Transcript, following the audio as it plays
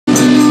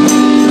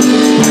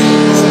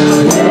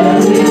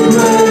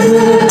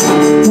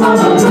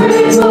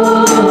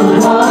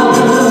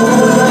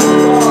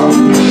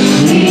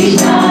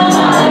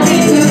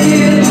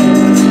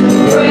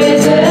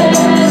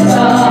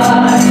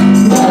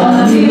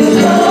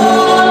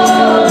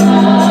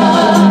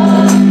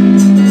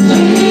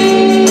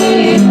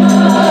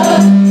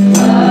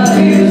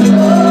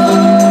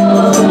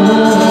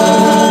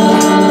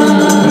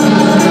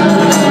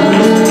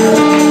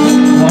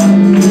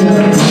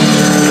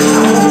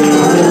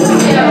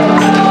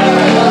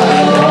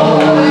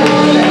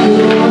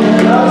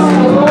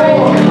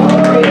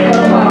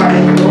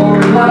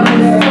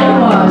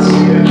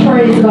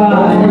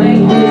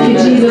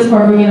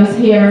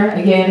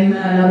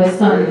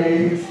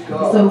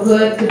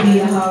be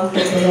the house of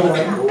the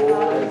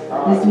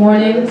Lord. This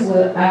morning,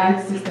 we'll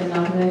ask Sister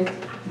Novelet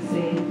to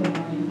say good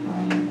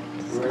morning.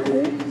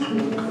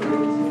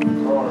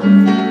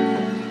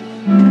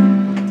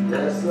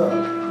 Yes, sir.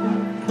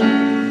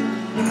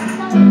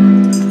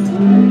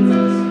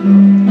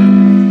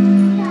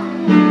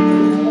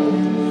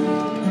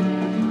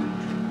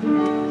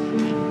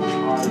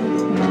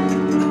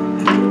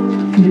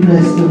 We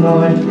bless the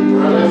Lord.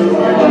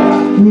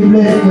 We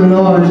bless the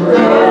Lord.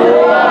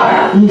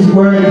 He's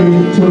worthy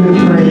to be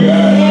praised.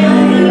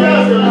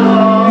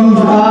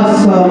 He's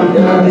awesome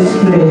in this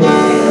place.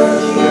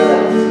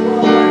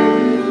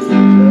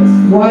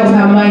 What a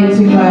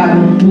mighty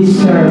God we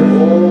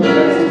serve.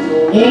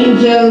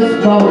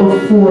 Angels bow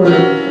before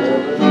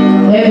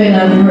heaven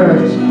and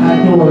earth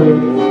adore him.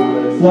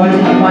 What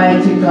a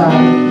mighty God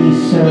we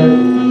serve.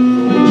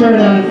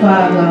 Eternal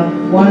Father,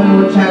 one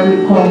more time we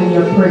come in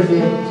your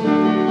presence.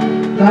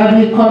 God,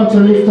 we come to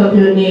lift up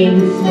your name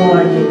this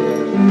morning.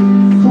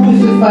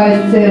 Crucify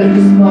self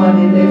this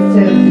morning, let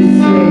self be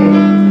slain,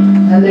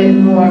 and let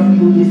more of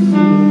you be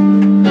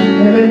seen.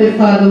 Heavenly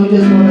Father, we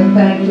just want to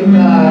thank you,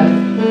 God.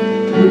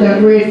 With a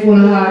grateful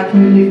heart, we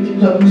lift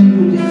it up to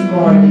you this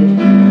morning.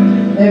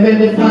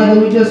 Heavenly Father,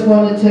 we just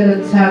want to tell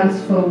you thanks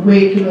for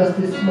waking us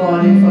this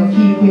morning, for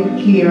keeping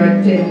care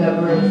and tender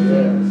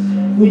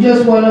mercy. We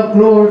just want to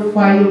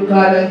glorify you,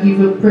 God, and give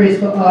you praise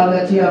for all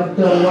that you have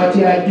done, what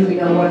you are doing,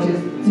 and what you're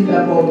still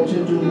about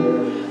to do.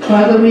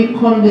 Father, we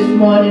come this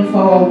morning for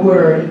our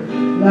word.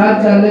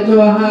 Lord God, let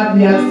our heart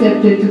be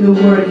accepted to the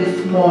word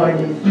this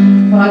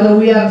morning. Father,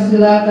 we ask,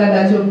 Lord God,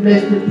 that you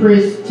bless the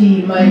praise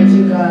team,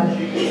 mighty God.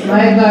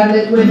 My God,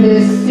 let when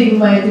they sing,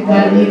 mighty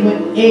God,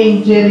 even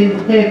angel in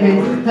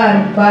heaven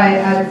stand by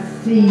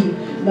and see,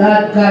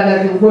 Lord God,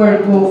 that the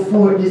word go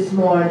forth this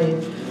morning.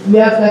 We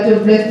ask that you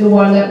bless the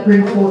one that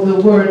brings forth the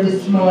word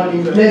this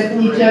morning. Bless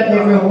each and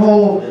every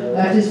home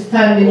that is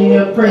standing in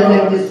your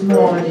presence this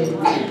morning.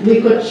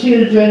 Little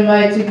children,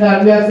 mighty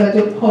God, we ask that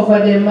you cover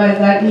them, my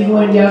God, even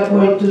when they are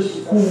going to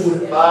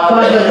school.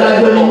 Father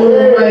God, you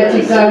know,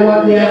 mighty God,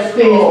 what they are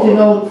facing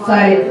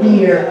outside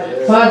here.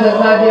 Father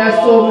God, there are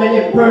so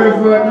many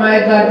perverts, my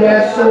God,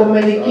 there are so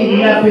many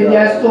kidnapping,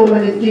 there are so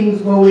many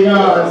things going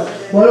on.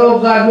 But oh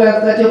God, we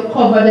ask that you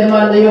cover them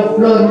under your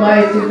blood,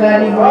 mighty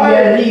God, even when they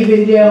are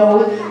leaving their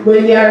house,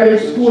 when they are in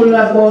school and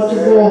about to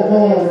go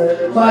home.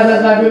 Father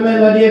God,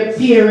 remember their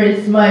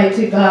parents,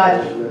 mighty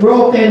God.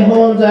 Broken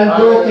homes and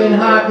broken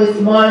heart this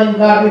morning,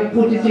 God, we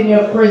put it in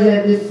your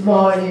presence this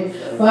morning.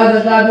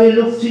 Father God, we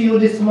look to you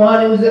this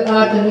morning with the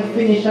heart and the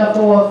finish of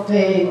our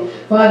faith.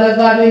 Father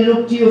God, we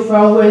look to you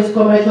from whence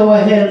cometh our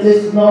help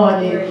this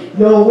morning.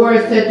 Your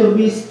word said to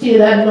be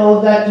still and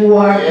know that you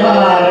are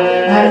God.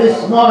 And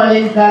this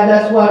morning, God,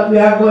 that's what we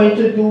are going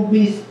to do.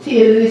 Be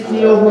still, listen to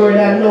your word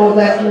and know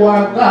that you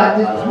are God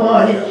this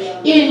morning.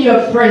 In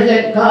your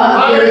presence,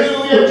 God, there is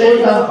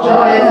fullness of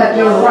joy and at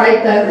your right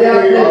and there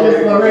are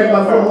pleasures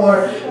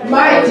forevermore.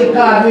 Mighty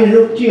God, we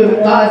look to you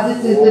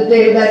because this is the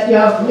day that you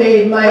have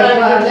made, my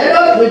God. Let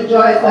us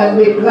rejoice and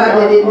be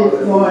glad in it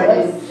this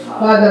morning.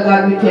 Father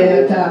God, we tell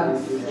you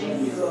thanks.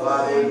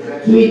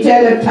 We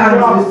tell you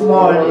thanks this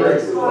morning.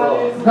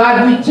 God,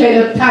 we tell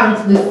you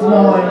thanks this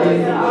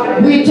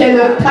morning. We tell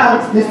you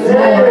thanks this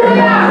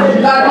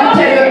morning. God, we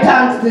tell you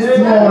thanks this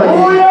morning.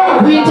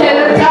 We tell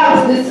you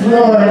thanks this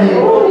morning.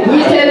 We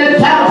tell you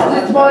thanks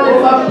this morning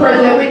for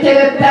present. We tell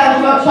you thanks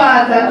for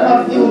past and for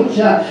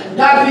future.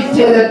 God, we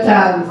tell you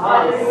thanks.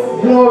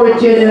 Glory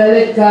to you.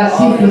 Let God's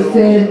people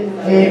say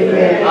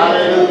amen.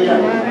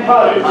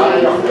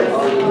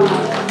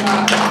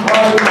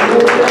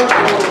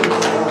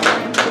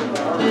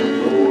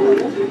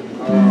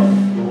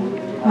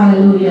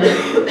 Hallelujah.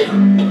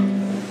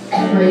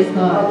 Praise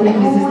God. Thank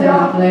you, Sister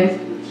Novelet.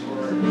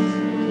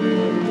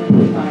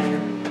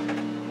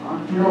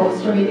 Go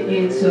straight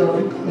into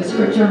the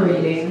scripture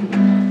reading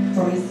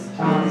from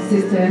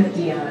Sister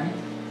Dion.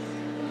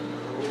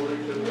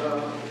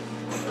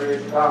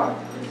 Praise God.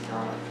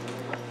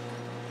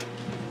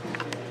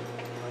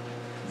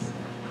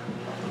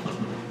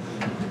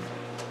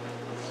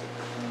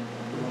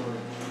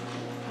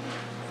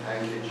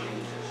 Thank you,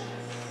 Jesus.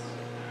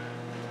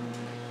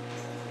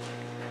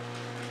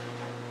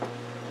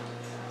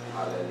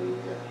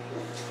 Hallelujah.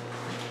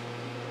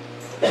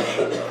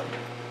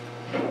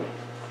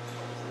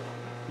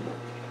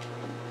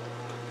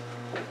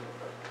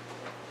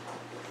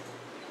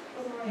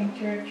 Good morning,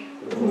 church.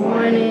 Good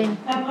morning.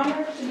 I'm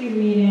honored to be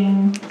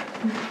reading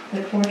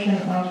the portion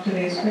of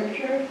today's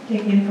scripture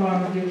taken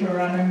from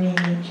Deuteronomy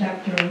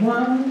chapter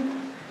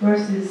 1,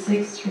 verses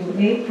 6 through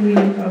 8,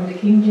 reading from the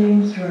King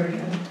James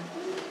Version.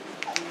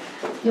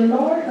 The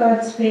Lord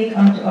God spake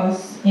unto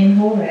us in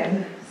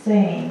Horeb,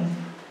 saying,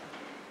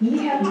 Ye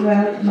have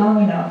dwelt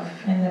long enough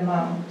in the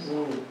mount.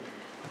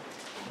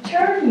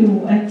 Turn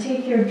you and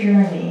take your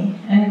journey,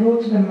 and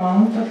go to the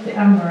mount of the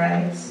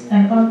Amorites,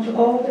 and unto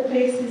all the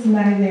places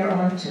nigh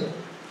thereunto,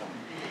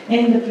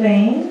 in the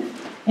plain,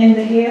 in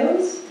the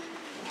hills,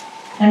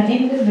 and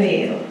in the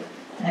vale,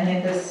 and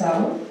in the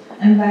south,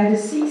 and by the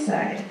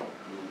seaside,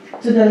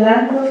 to the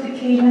land of the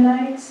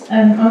Canaanites,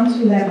 and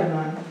unto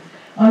Lebanon,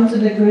 unto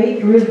the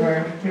great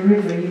river, the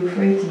river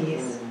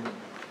Euphrates.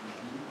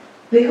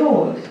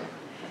 Behold,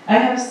 I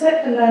have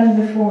set the land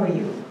before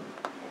you.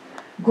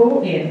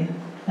 Go in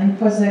and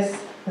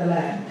possess the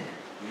land,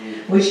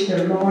 which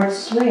the Lord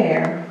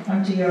sware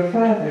unto your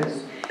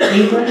fathers,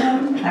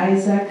 Abraham,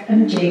 Isaac,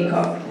 and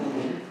Jacob,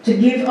 to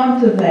give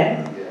unto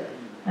them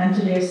and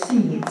to their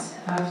seeds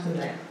after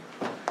them.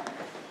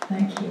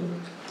 Thank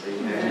you.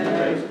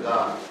 Amen. Praise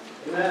God.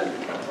 Amen.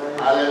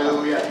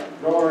 Hallelujah.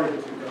 Glory to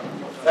God.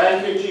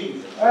 Thank you,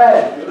 Jesus.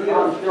 Hey,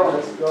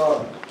 let's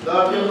go.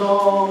 Love you,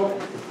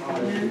 Lord.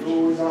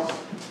 Hallelujah.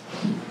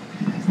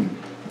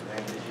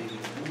 Thank you,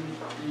 Jesus.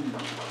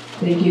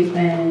 Thank you,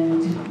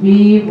 and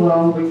we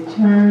will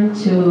return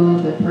to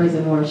the praise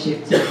and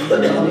worship team.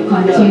 We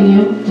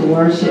continue to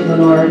worship the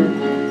Lord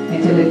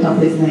and to lift up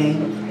His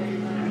name.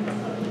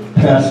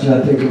 Pastor,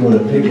 I think we're going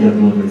to pick it up a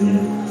little bit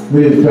now.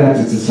 We didn't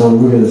practice the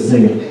song, we're going to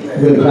sing it.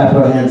 We're going to clap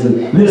our hands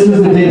and this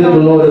is the day that the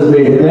Lord has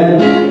made,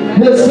 amen?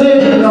 Let's sing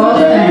it, All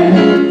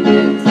stand.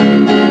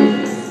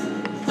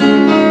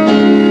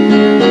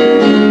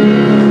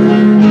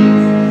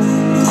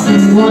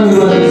 One, we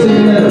want to sing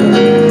together.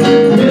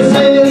 This is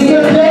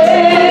the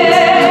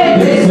day,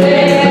 this is the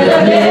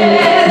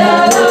day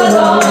that the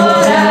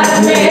Lord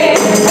has made,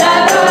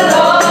 that the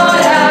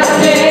Lord has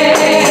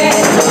made.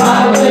 I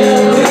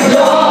will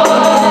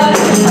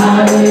rejoice, I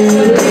will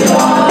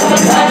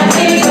rejoice, and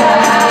be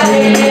glad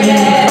in it,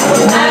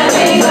 and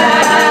be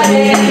glad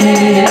in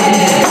it.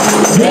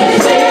 This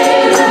is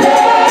the day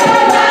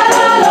that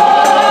the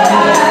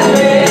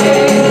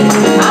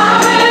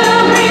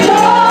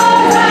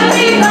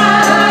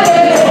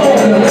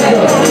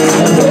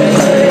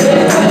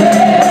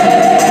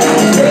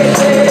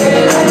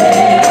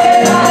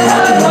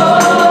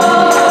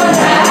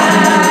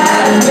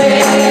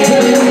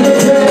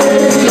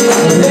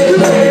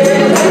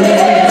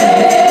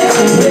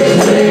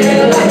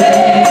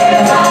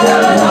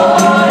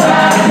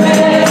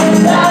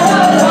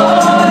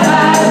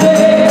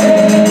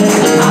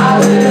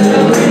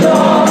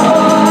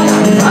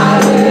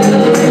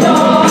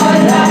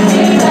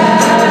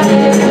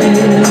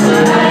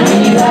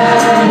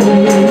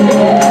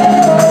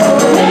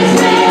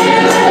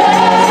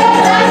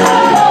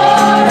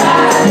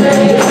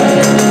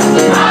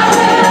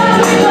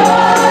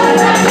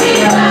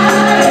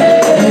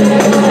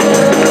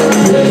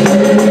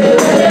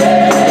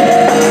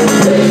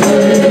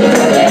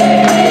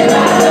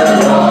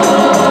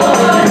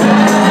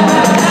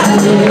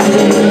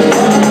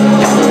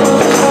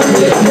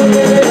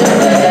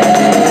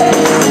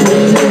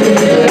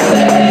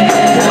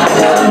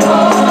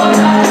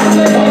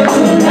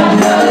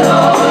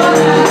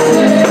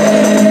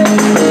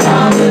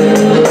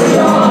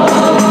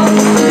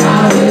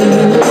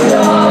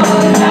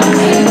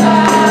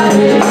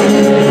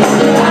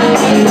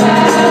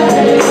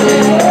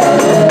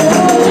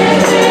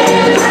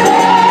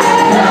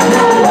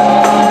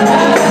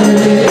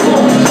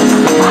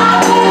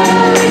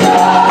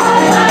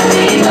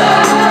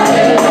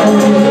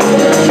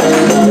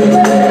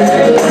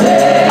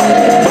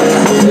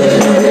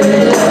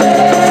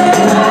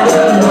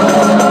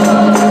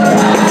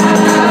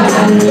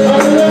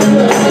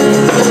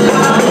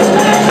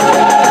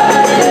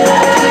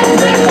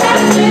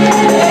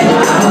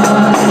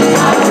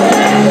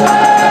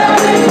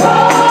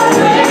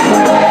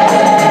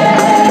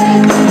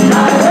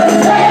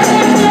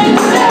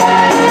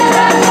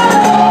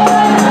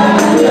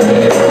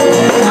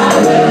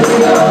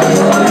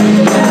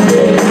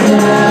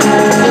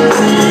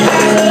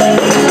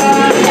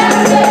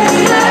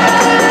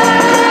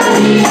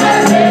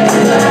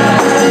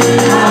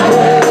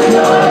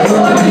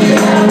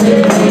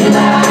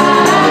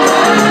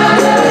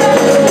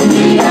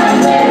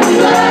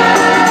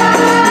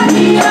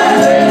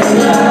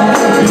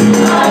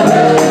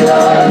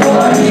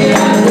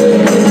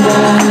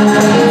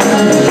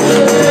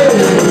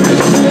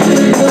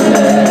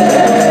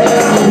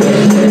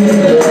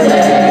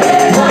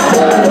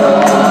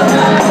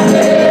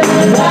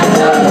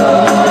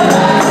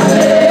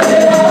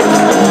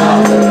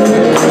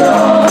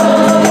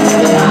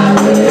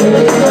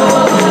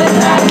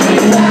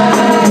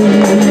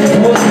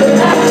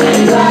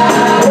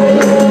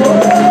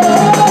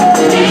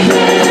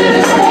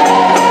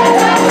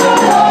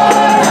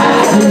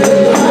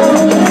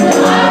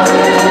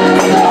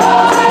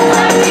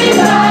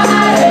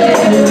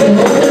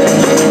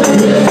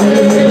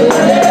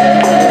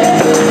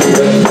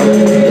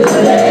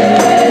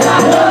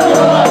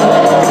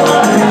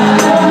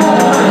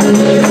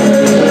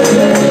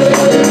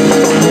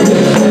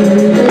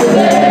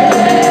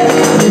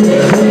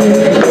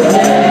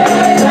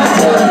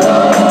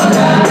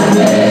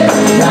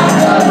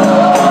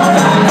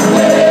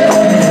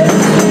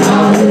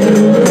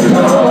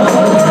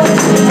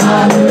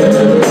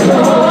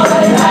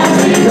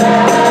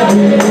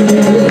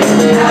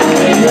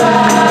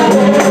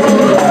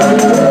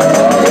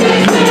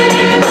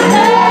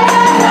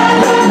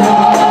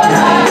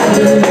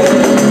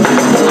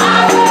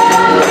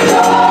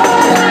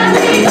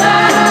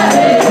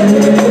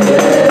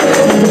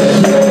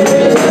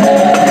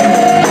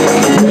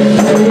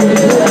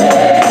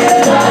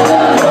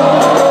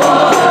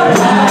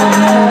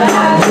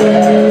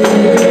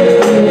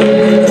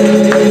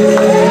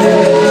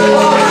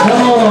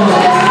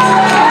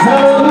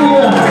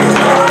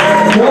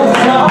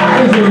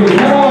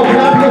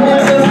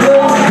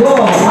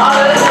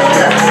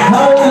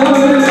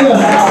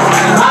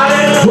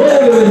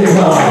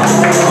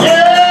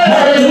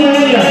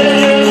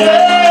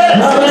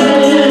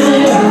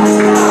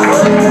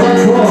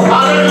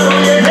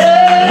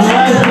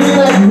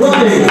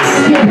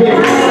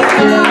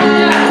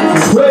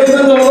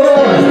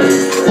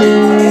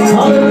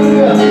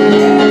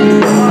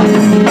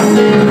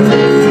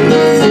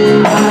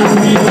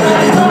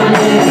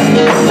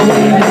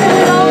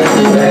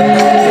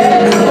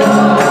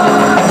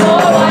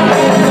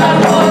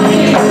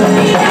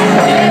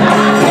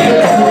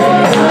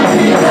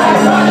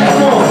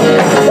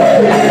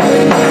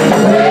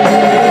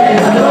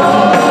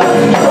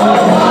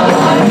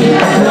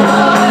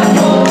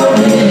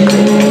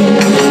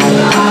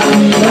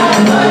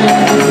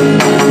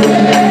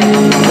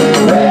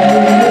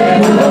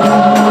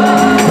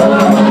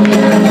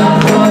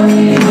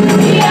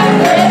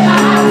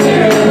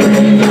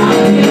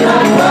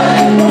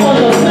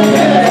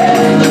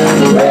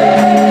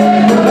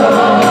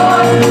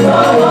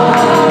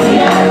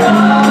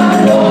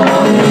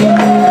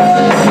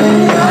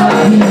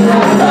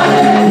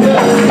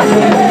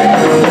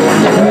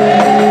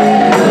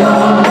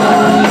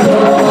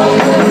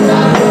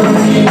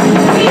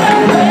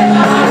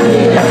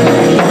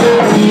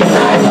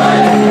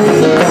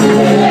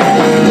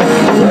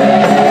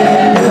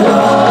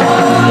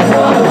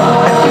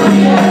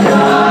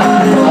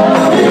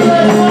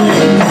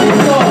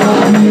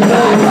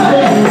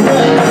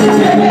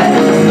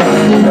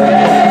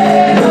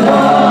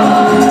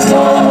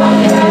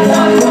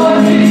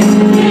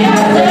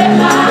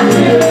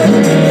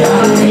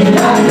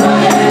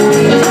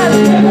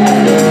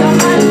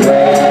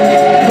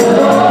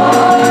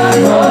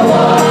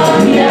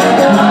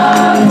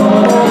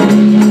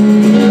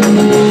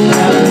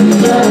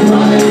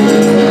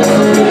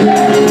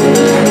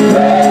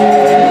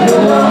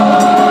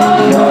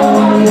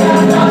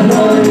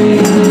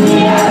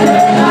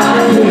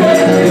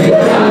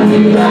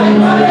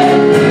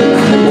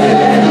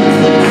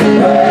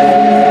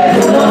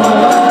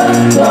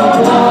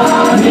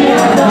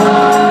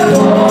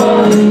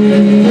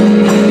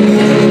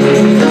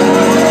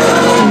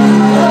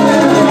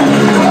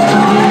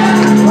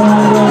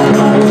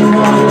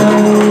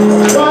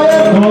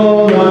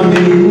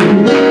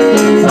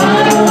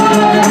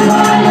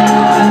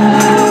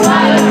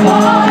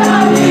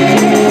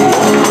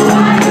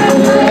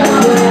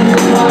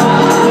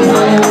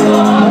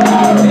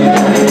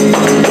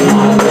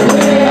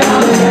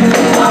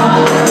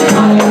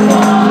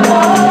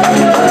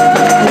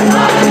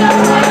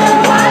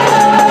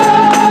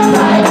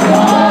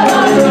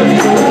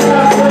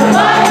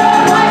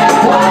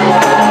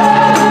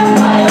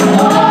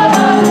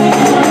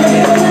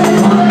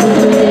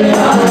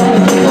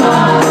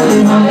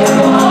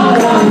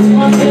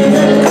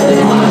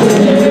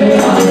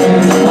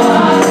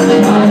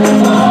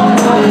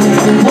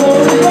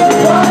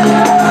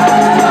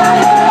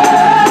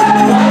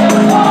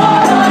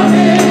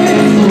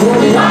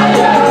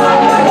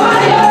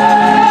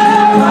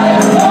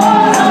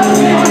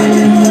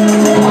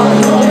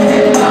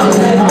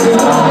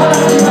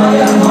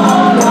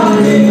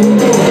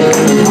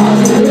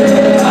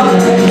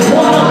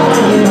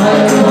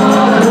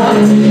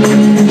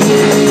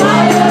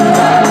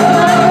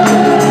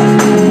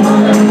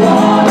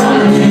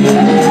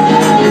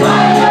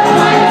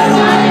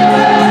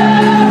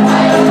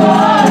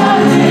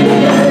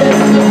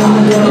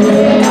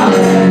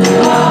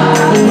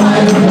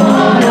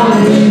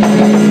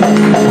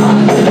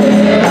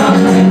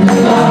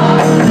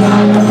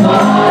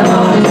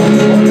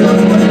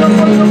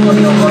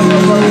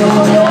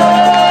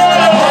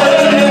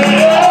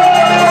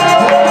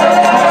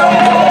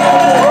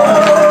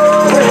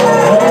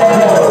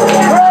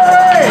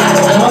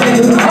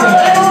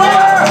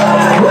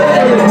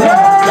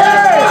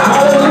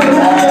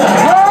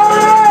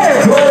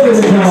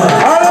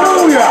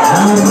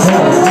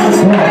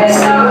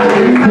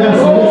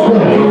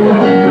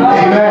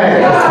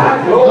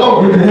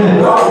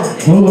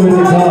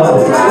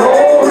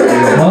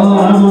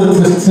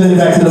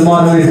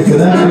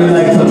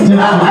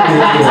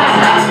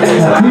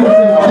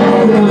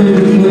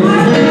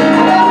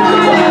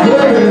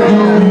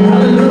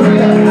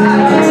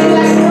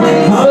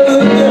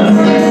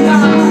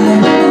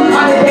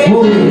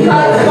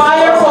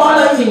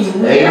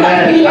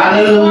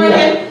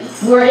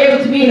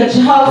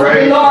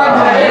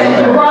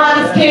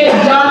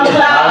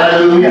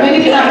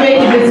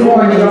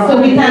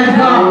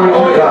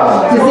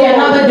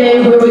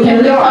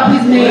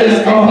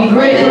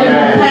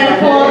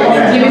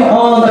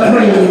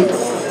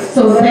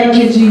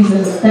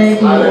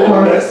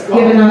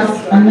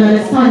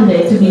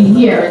Sunday to be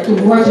here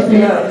to worship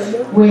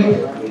Him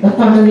with the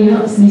family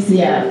of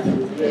CCF.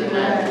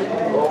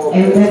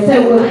 And let's say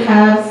we'll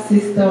have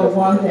Sister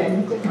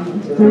Walden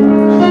come.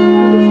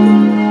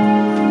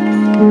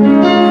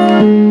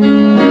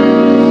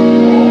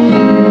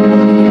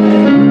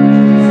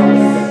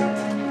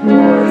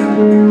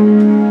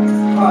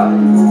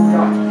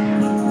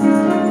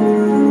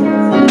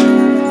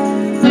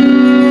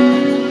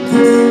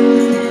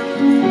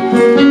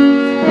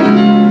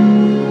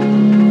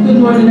 Good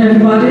morning,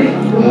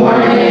 everybody. Good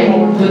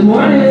morning. Good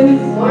morning.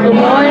 Good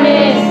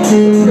morning. It's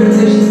a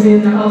privilege to be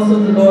in the house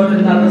of the Lord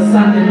another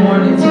Sunday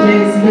morning.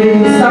 Today is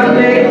Ladies'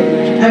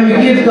 Sunday, and we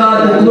give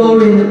God the glory.